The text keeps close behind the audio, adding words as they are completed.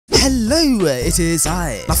Hello, it is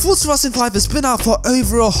I. Now, Forza Horizon 5 has been out for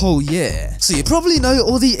over a whole year, so you probably know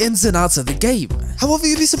all the ins and outs of the game. However,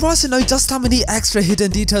 you'd be surprised to know just how many extra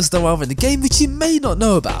hidden details there are in the game which you may not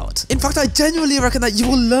know about. In fact, I genuinely reckon that you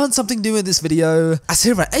will learn something new in this video, as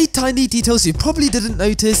here are 8 tiny details you probably didn't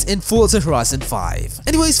notice in Forza Horizon 5.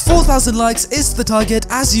 Anyways, 4,000 likes is the target,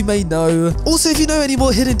 as you may know. Also, if you know any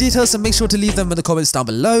more hidden details, then make sure to leave them in the comments down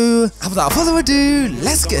below. And without further ado,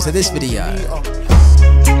 let's get to this video.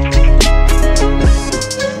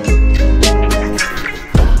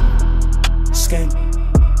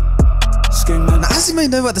 Now, as you may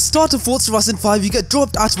know, at the start of Forza Horizon 5 you get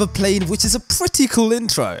dropped out of a plane, which is a pretty cool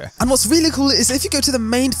intro. And what's really cool is if you go to the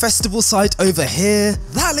main festival site over here,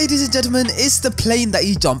 that, ladies and gentlemen, is the plane that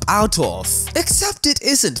you jump out of. Except it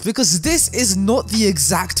isn't, because this is not the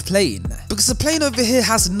exact plane. Because the plane over here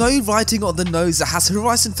has no writing on the nose, it has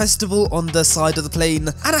Horizon Festival on the side of the plane,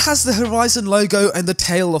 and it has the Horizon logo and the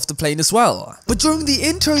tail of the plane as well. But during the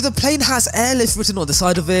intro, the plane has airlift written on the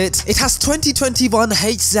side of it, it has 2021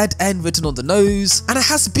 HZN written on the nose, and it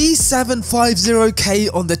has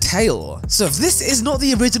B750K on the tail. So if this is not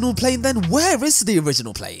the original plane, then where is the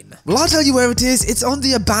original plane? Well, I'll tell you where it is. It's on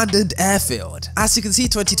the abandoned airfield. As you can see,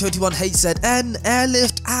 2021 HZN,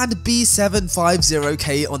 airlift, and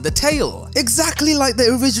B750K on the tail. Exactly like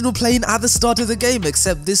the original plane at the start of the game,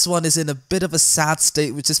 except this one is in a bit of a sad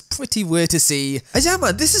state, which is pretty weird to see. And yeah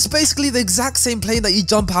man, this is basically the exact same plane that you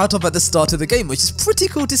jump out of at the start of the game, which is pretty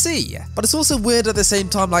cool to see. But it's also weird at the same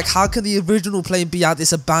time, like how can the original plane be at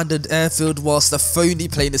this abandoned airfield whilst the phony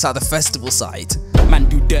plane is at the festival site? Man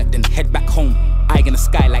do dirt then head back home. Eye in the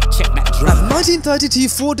sky like check that drone. Now, the 1932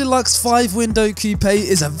 Ford Deluxe 5-window coupe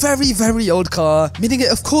is a very old car, meaning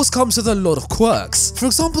it of course comes with a lot of quirks. For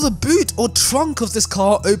example, the boot or trunk of this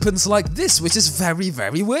car opens like this, which is very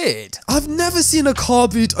weird. I've never seen a car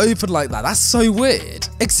boot open like that, that's so weird.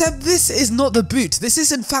 Except this is not the boot, this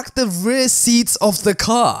is in fact the rear seats of the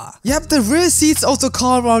car. Yep, the rear seats of the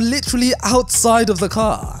car are literally outside of the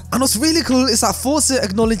car. And what's really cool is that Forza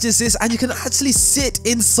acknowledges this and you can actually sit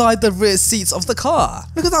inside the rear seats of the car.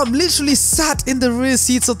 Look at that, I'm literally sat in the rear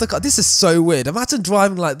seats of the car. This is so weird, imagine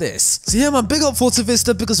driving like this. So yeah man, big up Forza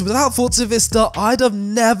Vista, because without Forza Vista, I'd have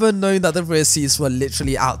never known that the rear seats were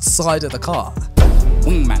literally outside of the car.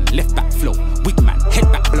 Wingman, left back flow, weak man,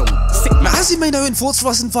 head back blown. Now, as you may know, in Forza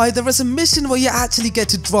Horizon 5, there is a mission where you actually get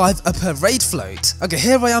to drive a parade float. Okay,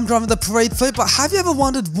 here I am driving the parade float, but have you ever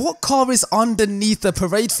wondered what car is underneath the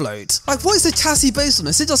parade float? Like, what is the chassis based on?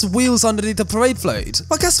 Is it just wheels underneath the parade float?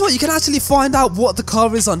 Well, guess what? You can actually find out what the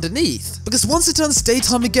car is underneath. Because once it turns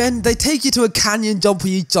daytime again, they take you to a canyon jump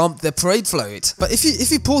where you jump the parade float. But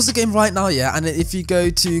if you pause the game right now, yeah, and if you go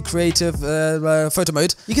to creative photo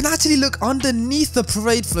mode, you can actually look underneath the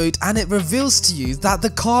parade float and it reveals to you that the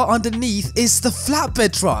car underneath is the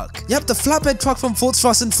flatbed truck. Yep, the flatbed truck from Forza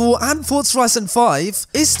Horizon 4 and Forza Horizon 5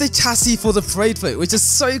 is the chassis for the parade float, which is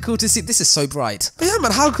so cool to see. This is so bright. But yeah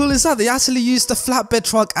man, how cool is that? They actually used the flatbed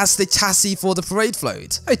truck as the chassis for the parade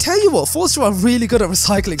float. I tell you what, Forza are really good at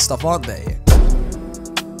recycling stuff, aren't they?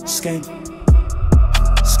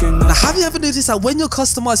 Now, have you ever noticed that when you're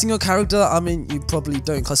customizing your character, I mean, you probably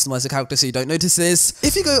don't customize the character so you don't notice this,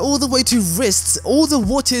 if you go all the way to wrists, all the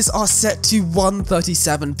watches are set to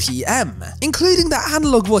 1:37 PM, including the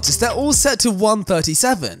analog watches, they're all set to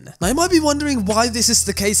 1:37. Now, you might be wondering why this is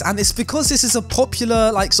the case, and it's because this is a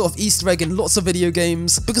popular, like, sort of Easter egg in lots of video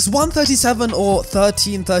games, because 1:37 or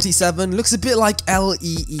 13:37 looks a bit like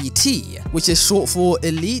LEET, which is short for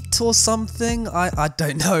elite or something, I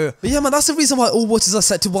don't know. But yeah man, that's the reason why all watches are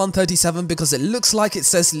set to 1:37, because it looks like it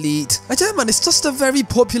says elite. And yeah man, it's just a very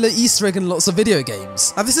popular Easter egg in lots of video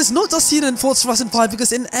games. And this is not just seen in Forza Horizon 5,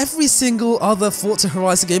 because in every single other Forza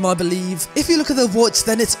Horizon game, I believe, if you look at the watch,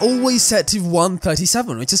 then it's always set to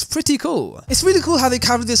 1:37, which is pretty cool. It's really cool how they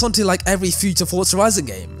carried this onto like every future Forza Horizon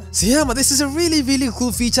game. So yeah man, this is a really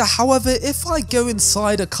cool feature. However, if I go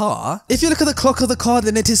inside a car, if you look at the clock of the car,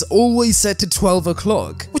 then it is always set to 12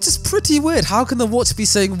 o'clock, which is pretty weird. How can the watch be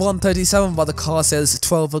saying 1:37 while the car says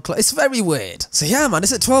 12 o'clock? It's very weird. So yeah man,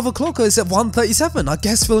 is it 12 o'clock or is it 1:37? I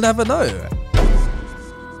guess we'll never know.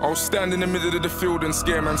 I'll stand in the middle of the field and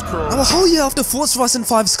scare man's crow. Now, a whole year after Forza Horizon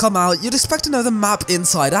 5's come out, you'd expect to know the map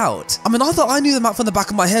inside out. I mean, I thought I knew the map from the back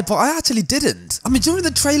of my head, but I actually didn't. I mean, during the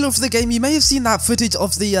trailer for the game, you may have seen that footage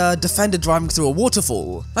of the defender driving through a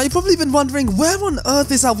waterfall. Now, you've probably been wondering, where on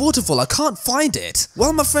earth is that waterfall? I can't find it.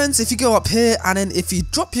 Well, my friends, if you go up here, and then if you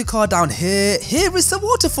drop your car down here, here is the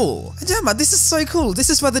waterfall. And yeah, man, this is so cool. This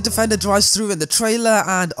is where the defender drives through in the trailer,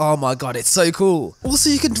 and oh my god, it's so cool. Also,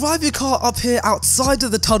 you can drive your car up here outside of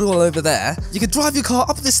the tunnel over there. You can drive your car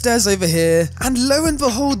up the stairs over here, and lo and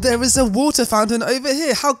behold, there is a water fountain over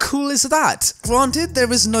here. How cool is that? Granted,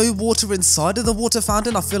 there is no water inside of the water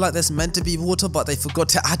fountain. I feel like there's meant to be water, but they forgot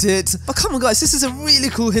to add it. But come on guys, this is a really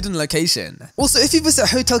cool hidden location. Also, if you visit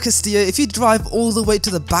Hotel Castillo, if you drive all the way to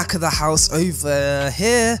the back of the house over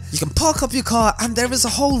here, you can park up your car and there is a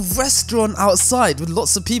whole restaurant outside with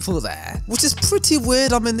lots of people there, which is pretty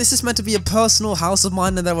weird. I mean, this is meant to be a personal house of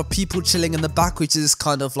mine and there are people chilling in the back, which is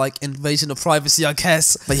kind of like invasion of privacy, I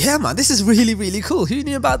guess. But yeah, man, this is really, really cool. Who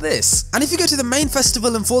knew about this? And if you go to the main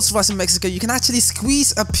festival in Forza in Mexico, you can actually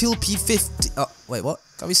squeeze a Pil P50. Oh, wait, what?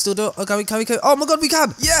 Can we still do it? Oh, can we go? Oh my god, we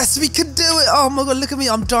can! Yes, we can do it! Oh my god, look at me,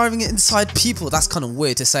 I'm driving it inside people. That's kind of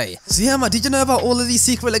weird to say. So yeah, man, did you know about all of these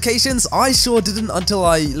secret locations? I sure didn't until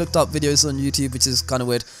I looked up videos on YouTube, which is kind of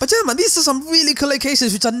weird. But yeah, man, these are some really cool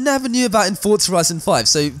locations which I never knew about in Forza Horizon 5.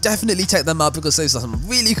 So definitely check them out because those are some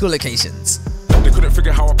really cool locations. They couldn't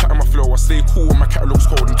figure how I pattern my flow. I stay cool when my catalog's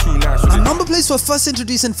holding 2 lines. And number plates were first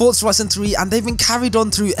introduced in Forza Horizon 3 and they've been carried on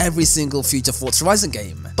through every single future Forza Horizon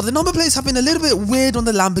game. But the number plates have been a little bit weird on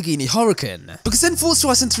the Lamborghini Huracan. Because in Forza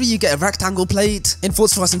Horizon 3 you get a rectangle plate, in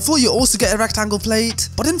Forza Horizon 4 you also get a rectangle plate,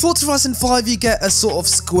 but in Forza Horizon 5 you get a sort of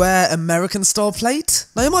square American style plate.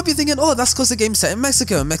 Now you might be thinking, oh, that's because the game's set in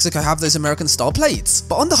Mexico and Mexico have those American style plates.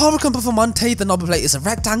 But on the Huracan Performante the number plate is a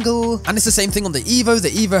rectangle, and it's the same thing on the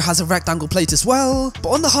Evo has a rectangle plate as well. But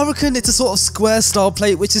on the Huracan it's a sort of square style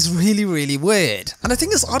plate, which is really, really weird. And the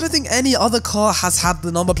thing is, I don't think any other car has had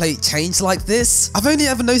the number plate changed like this. I've only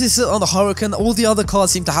ever noticed it on the Huracan. All the other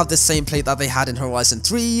cars seem to have the same plate that they had in Horizon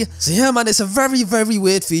 3. So yeah, man, it's a very, very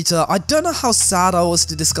weird feature. I don't know how sad I was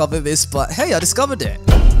to discover this, but hey, I discovered it.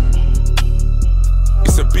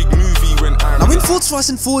 It's a big movie when I'm... Now in Forza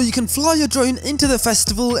Horizon 4 you can fly your drone into the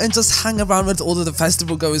festival and just hang around with all of the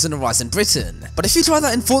festival goers in Horizon Britain. But if you try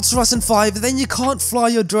that in Forza Horizon 5, then you can't fly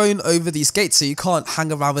your drone over these gates, so you can't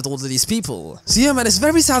hang around with all of these people. So yeah, man, it's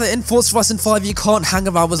very sad that in Forza Horizon 5 you can't hang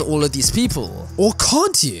around with all of these people. Or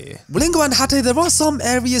can't you? Well, in Guanajuato there are some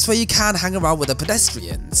areas where you can hang around with the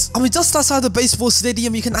pedestrians. I mean, just outside the baseball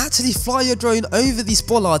stadium you can actually fly your drone over these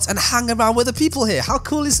bollards and hang around with the people here. How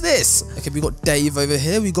cool is this? Okay, we got Dave over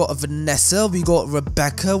here, we got Vanessa, we got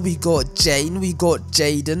Rebecca, we got Jane, we got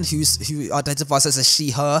Jaden, who identifies as a she,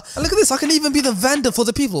 her. And look at this, I can even be the vendor for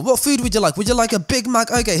the people. What food would you like? Would you like a Big Mac?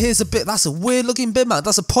 Okay, here's a bit, that's a weird looking Big Mac,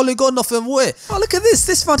 that's a polygon off of wood. Oh, look at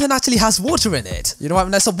this fountain actually has water in it. You know what,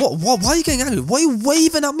 Vanessa, why are you getting angry? Why are you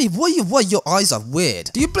waving at me? What, your eyes are weird.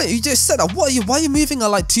 You just said that, why are you moving at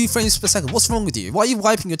like 2 frames per second? What's wrong with you? Why are you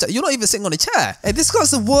wiping your you're not even sitting on a chair. Hey, this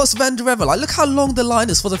guy's the worst vendor ever. Like, look how long the line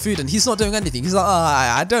is for the food and he's not doing anything. He's like,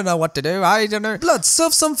 I don't know what to do, I don't know. Blood,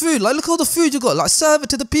 serve some food. Like, look all the food you got. Like, serve it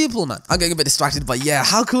to the people, man. I'm getting a bit distracted, but yeah,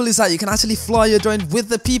 how cool is that? You can actually fly your drone with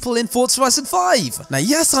the people in Forza Horizon 5. Now,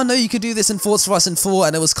 yes, I know you could do this in Forza Horizon 4,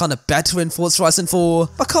 and it was kind of better in Forza Horizon 4,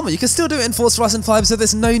 but come on, you can still do it in Forza Horizon 5, so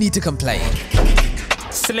there's no need to complain.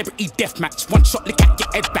 Celebrity deathmatch, one shot, lick at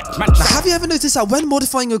your head back, man. Now, have you ever noticed that when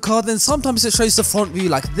modifying your car, then sometimes it shows the front view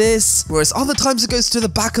like this, whereas other times it goes to the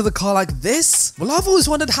back of the car like this? Well, I've always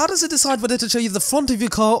wondered, how does it decide whether to show you the front of your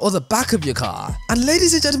car or the back of your car? And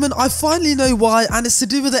ladies and gentlemen, I finally know why, and it's to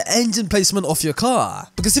do with the engine placement of your car.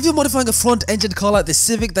 Because if you're modifying a front engine car like the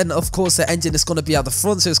Civic, then of course the engine is going to be at the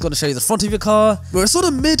front, so it's going to show you the front of your car. Whereas on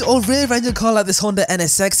a mid or rear engine car like this Honda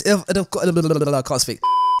NSX, I can't speak.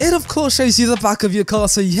 It of course shows you the back of your car,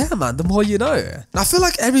 so yeah, man, the more you know. And I feel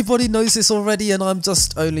like everybody knows this already, and I'm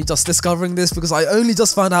only just discovering this because I only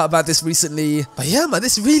just found out about this recently. But yeah, man,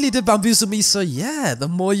 this really did bamboozle me, so yeah, the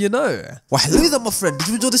more you know. Well, hello there, my friend. Did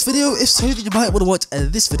you enjoy this video? If so, then you might want to watch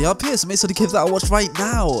this video up here, so make sure to give that a watch right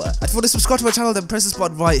now. And if you want to subscribe to my channel, then press this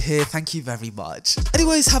button right here. Thank you very much.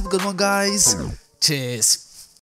 Anyways, have a good one, guys. Cheers.